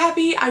very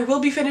happy. I will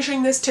be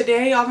finishing this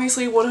today.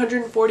 Obviously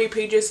 140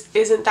 pages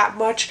isn't that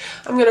much.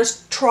 I'm going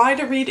to try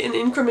to read in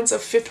increments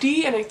of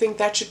 50, and I think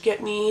that should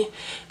get me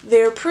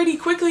there pretty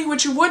quickly,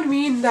 which would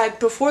mean that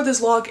before this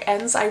vlog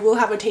ends I will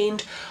have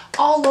attained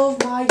all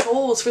of my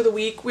goals for the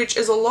week, which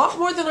is a lot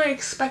more than I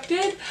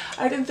expected.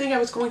 I didn't think I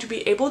was going to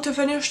be able to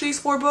finish these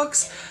 4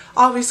 books.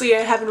 Obviously I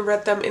haven't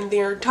read them in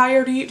their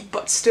entirety,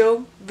 but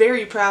still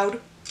very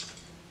proud.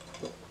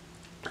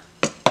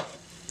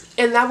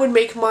 And that would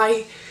make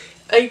my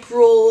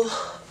April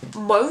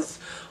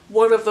month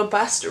one of the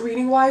best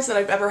reading wise that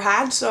I've ever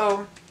had,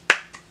 so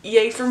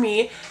yay for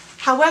me.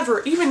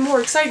 However, even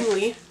more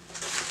excitingly,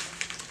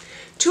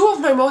 2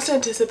 of my most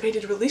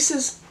anticipated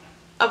releases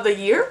of the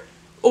year,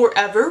 or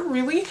ever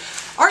really,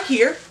 are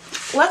here.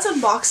 Let's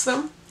unbox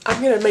them.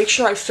 I'm gonna make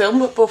sure I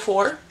film it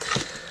before.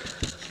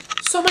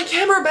 So my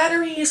camera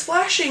battery is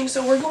flashing,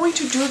 so we're going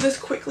to do this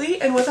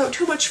quickly and without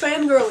too much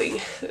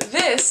fangirling.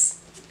 This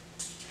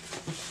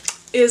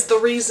is the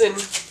reason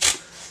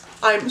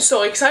I'm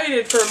so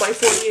excited for my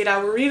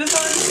 48-hour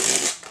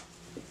readathon.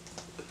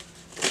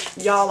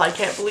 Y'all, I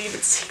can't believe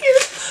it's here.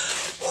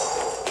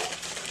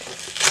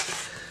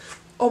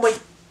 Oh my...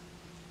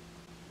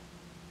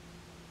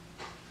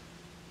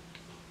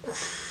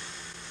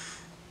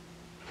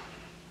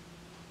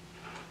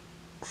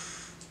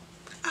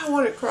 I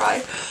want to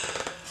cry.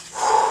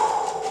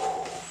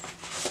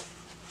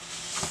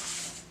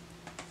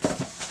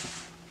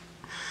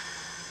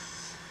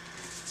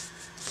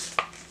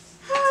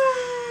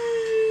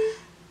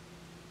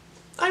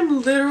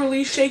 I'm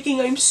literally shaking.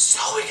 I'm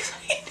so excited.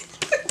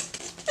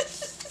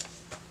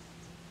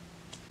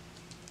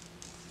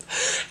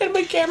 And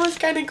my camera's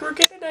kind of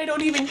crooked and I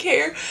don't even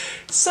care.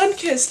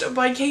 Sunkissed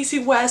by Casey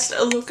West.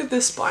 Look at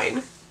this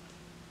spine.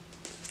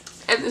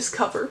 And this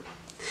cover.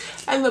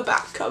 And the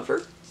back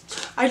cover.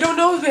 I don't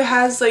know if it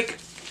has, like,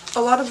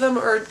 a lot of them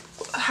are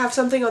have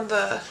something on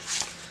the...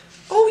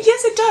 Oh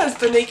yes it does!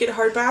 The Naked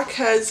hardback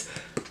has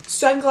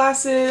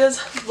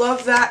sunglasses.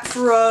 Love that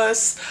for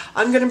us.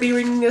 I'm gonna be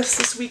reading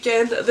this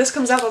weekend. This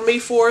comes out on May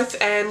 4th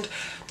and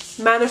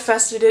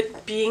manifested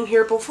it being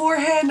here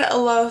beforehand. I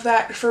love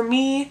that for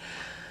me.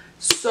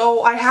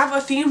 So I have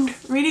a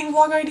themed reading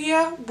vlog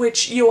idea,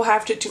 which you'll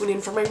have to tune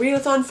in for my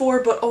readathon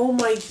for, but oh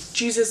my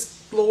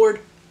Jesus Lord.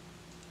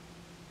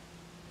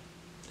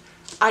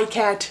 I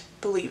can't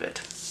believe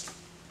it.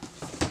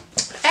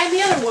 And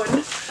the other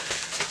one,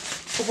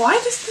 why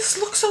does this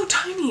look so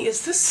tiny?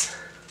 Is this...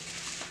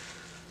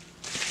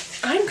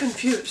 I'm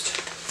confused.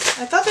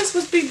 I thought this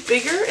would be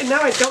bigger, and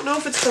now I don't know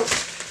if it's the...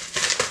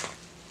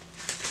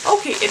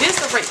 Okay, it is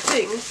the right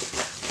thing.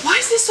 Why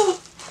is this so...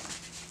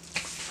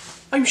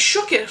 I'm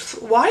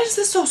shooketh. Why is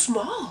this so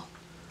small?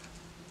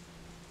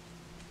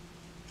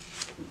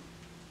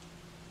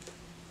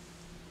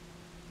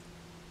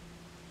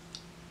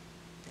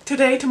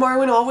 Today,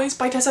 Tomorrow, and Always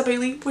by Tessa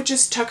Bailey, which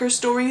is Tucker's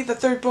story, the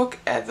third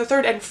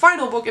and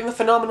final book in the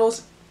Phenomenal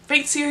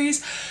Fate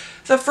series.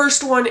 The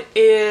first one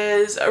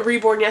is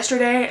Reborn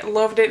Yesterday.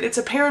 Loved it. It's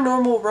a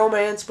paranormal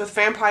romance with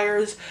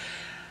vampires.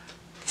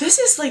 This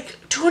is like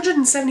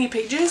 270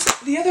 pages.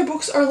 The other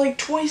books are like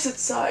twice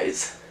its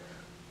size.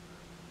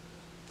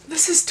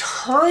 This is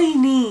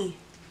tiny.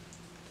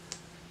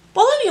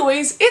 Well,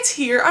 anyways, it's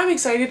here. I'm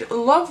excited.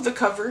 Love the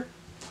cover.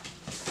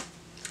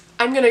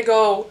 I'm gonna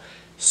go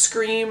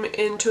scream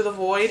into the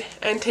void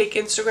and take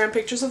Instagram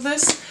pictures of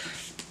this.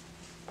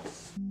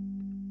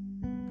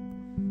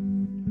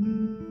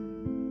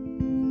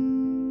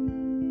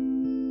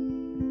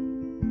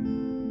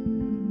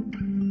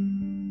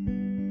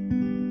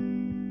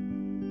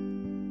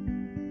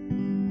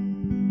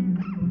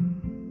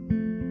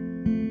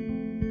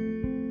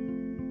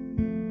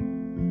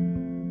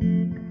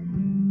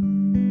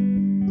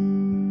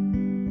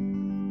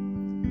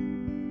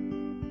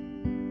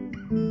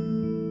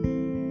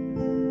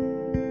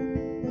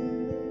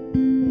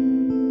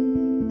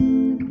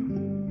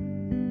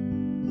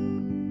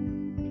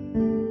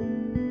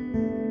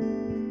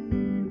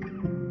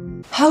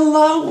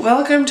 Hello,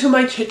 welcome to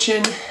my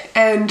kitchen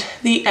and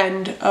the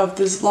end of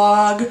this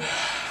vlog.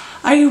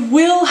 I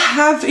will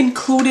have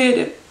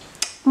included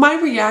my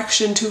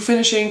reaction to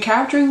finishing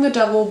Capturing the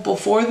Devil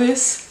before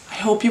this. I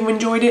hope you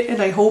enjoyed it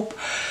and I hope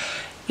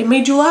it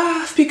made you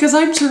laugh, because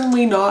I'm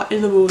certainly not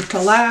in the mood to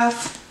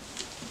laugh.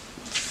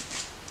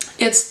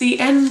 It's the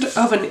end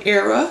of an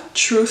era,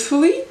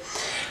 truthfully.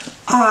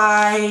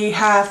 I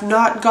have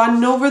not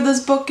gotten over this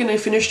book and I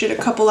finished it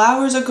a couple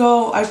hours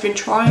ago. I've been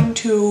trying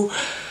to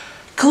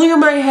clear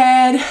my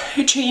head,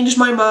 change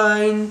my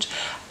mind.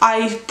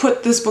 I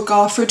put this book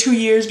off for 2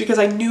 years because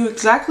I knew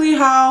exactly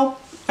how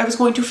I was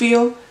going to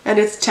feel, and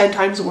it's 10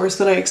 times worse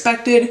than I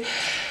expected.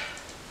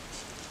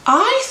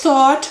 I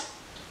thought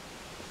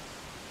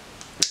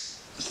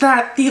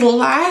that the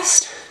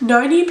last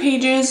 90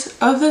 pages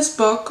of this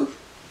book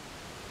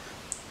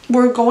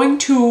were going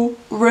to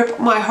rip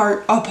my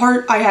heart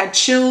apart. I had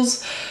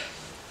chills.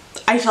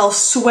 I felt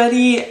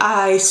sweaty.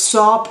 I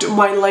sobbed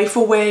my life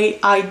away.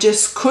 I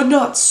just could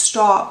not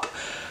stop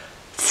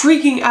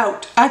freaking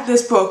out at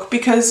this book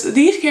because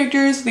these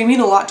characters, they mean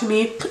a lot to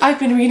me. I've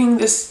been reading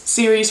this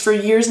series for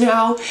years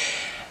now,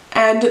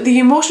 and the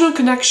emotional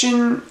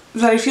connection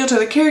that I feel to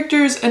the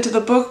characters and to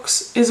the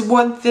books is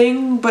one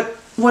thing, but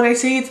when I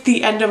say it's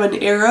the end of an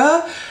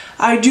era,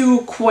 I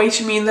do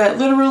quite mean that.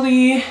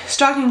 Literally,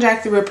 Stalking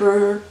Jack the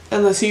Ripper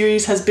and the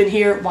series has been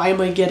here, why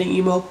am I getting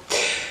emo?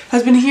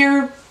 Has been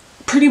here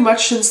pretty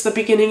much since the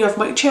beginning of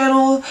my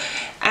channel,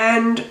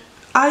 and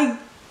I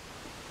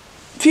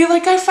feel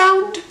like I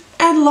found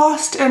and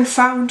lost and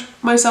found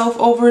myself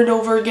over and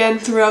over again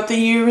throughout the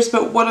years,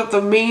 but one of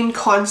the main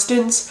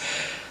constant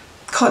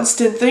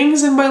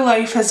things in my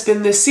life has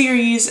been this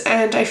series,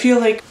 and I feel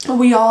like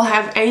we all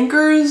have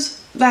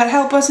anchors that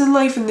help us in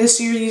life, and this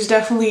series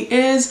definitely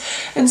is.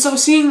 And so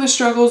seeing the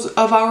struggles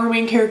of our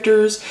main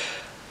characters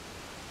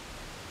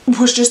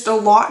was just a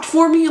lot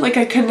for me. Like,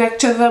 I connect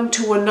to them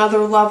to another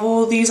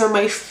level. These are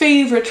my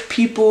favorite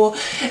people,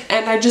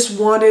 and I just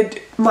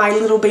wanted my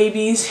little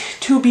babies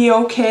to be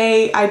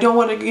okay. I don't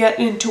want to get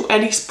into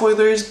any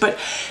spoilers, but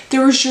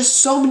there was just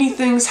so many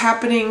things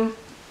happening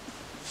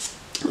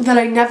that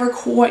I never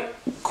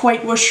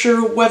quite was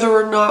sure whether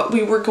or not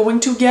we were going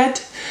to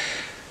get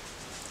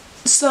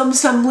some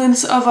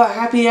semblance of a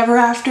happy ever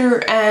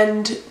after,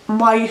 and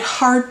my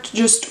heart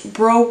just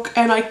broke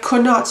and I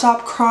could not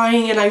stop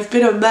crying, and I've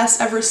been a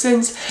mess ever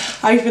since.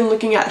 I've been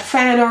looking at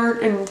fan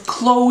art and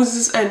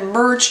clothes and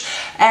merch,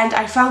 and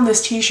I found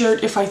this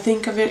t-shirt. If I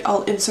think of it,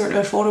 I'll insert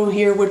a photo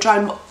here, which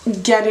I'm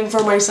getting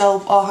for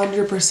myself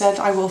 100%.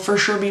 I will for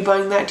sure be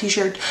buying that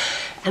t-shirt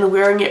and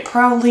wearing it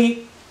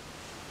proudly.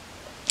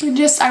 And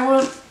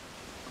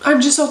I'm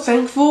just so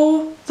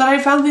thankful that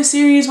I found this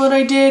series when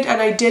I did,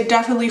 and I did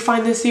definitely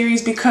find this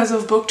series because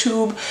of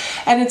BookTube,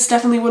 and it's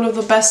definitely one of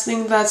the best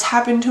things that's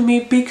happened to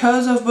me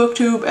because of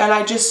BookTube, and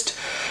I just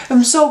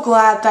am so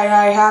glad that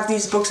I have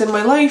these books in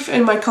my life,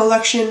 in my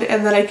collection,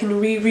 and that I can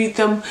reread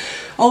them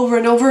over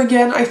and over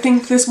again. I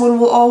think this one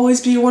will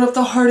always be one of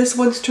the hardest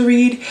ones to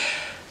read,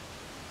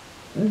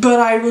 but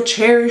I will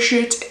cherish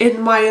it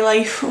in my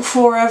life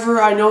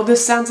forever. I know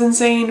this sounds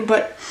insane,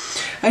 but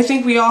I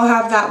think we all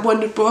have that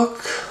one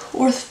book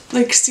or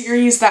like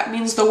series that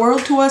means the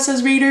world to us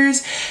as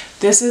readers.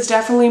 This is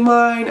definitely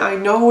mine. I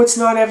know it's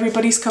not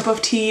everybody's cup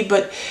of tea,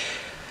 but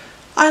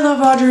I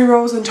love Audrey,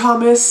 Rose, and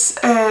Thomas,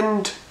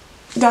 and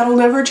that'll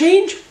never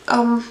change.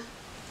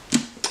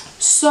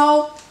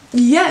 So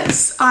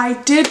yes,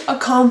 I did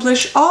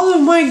accomplish all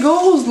of my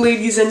goals,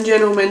 ladies and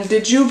gentlemen.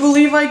 Did you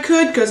believe I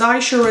could? Because I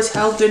sure as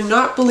hell did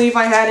not believe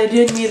I had it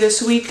in me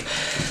this week.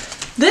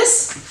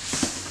 This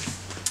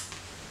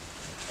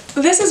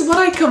is what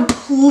I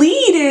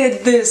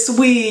completed this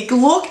week.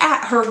 Look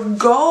at her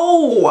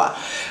go.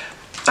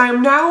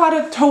 I'm now at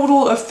a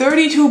total of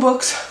 32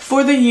 books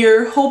for the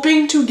year,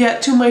 hoping to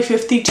get to my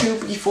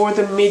 52 before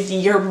the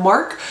mid-year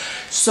mark.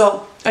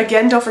 So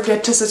again, don't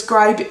forget to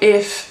subscribe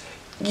if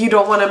you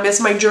don't want to miss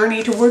my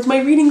journey towards my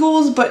reading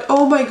goals. But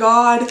oh my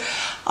god,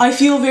 I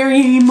feel very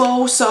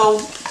emo. So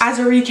as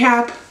a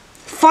recap,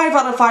 5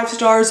 out of 5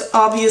 stars,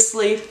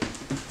 obviously.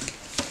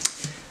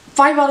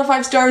 5 out of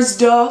 5 stars,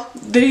 duh.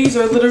 These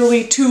are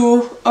literally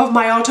 2 of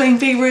my all-time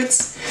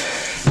favorites.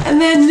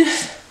 And then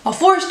a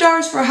 4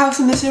 stars for House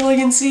in the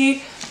Cerulean Sea,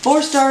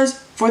 4 stars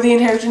for the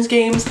Inheritance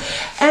Games,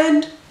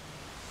 and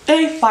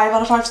a 5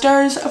 out of 5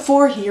 stars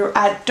for Here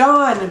at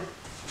Dawn.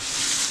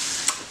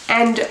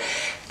 And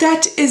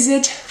that is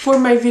it for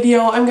my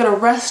video. I'm gonna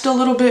rest a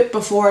little bit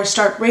before I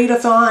start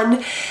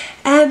Readathon,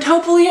 and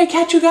hopefully I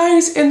catch you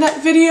guys in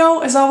that video.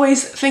 As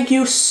always, thank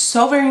you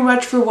so very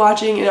much for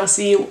watching, and I'll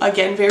see you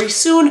again very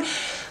soon.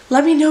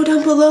 Let me know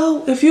down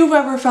below if you've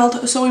ever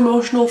felt so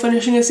emotional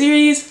finishing a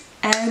series,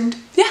 and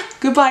yeah,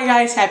 goodbye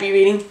guys, happy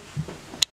reading.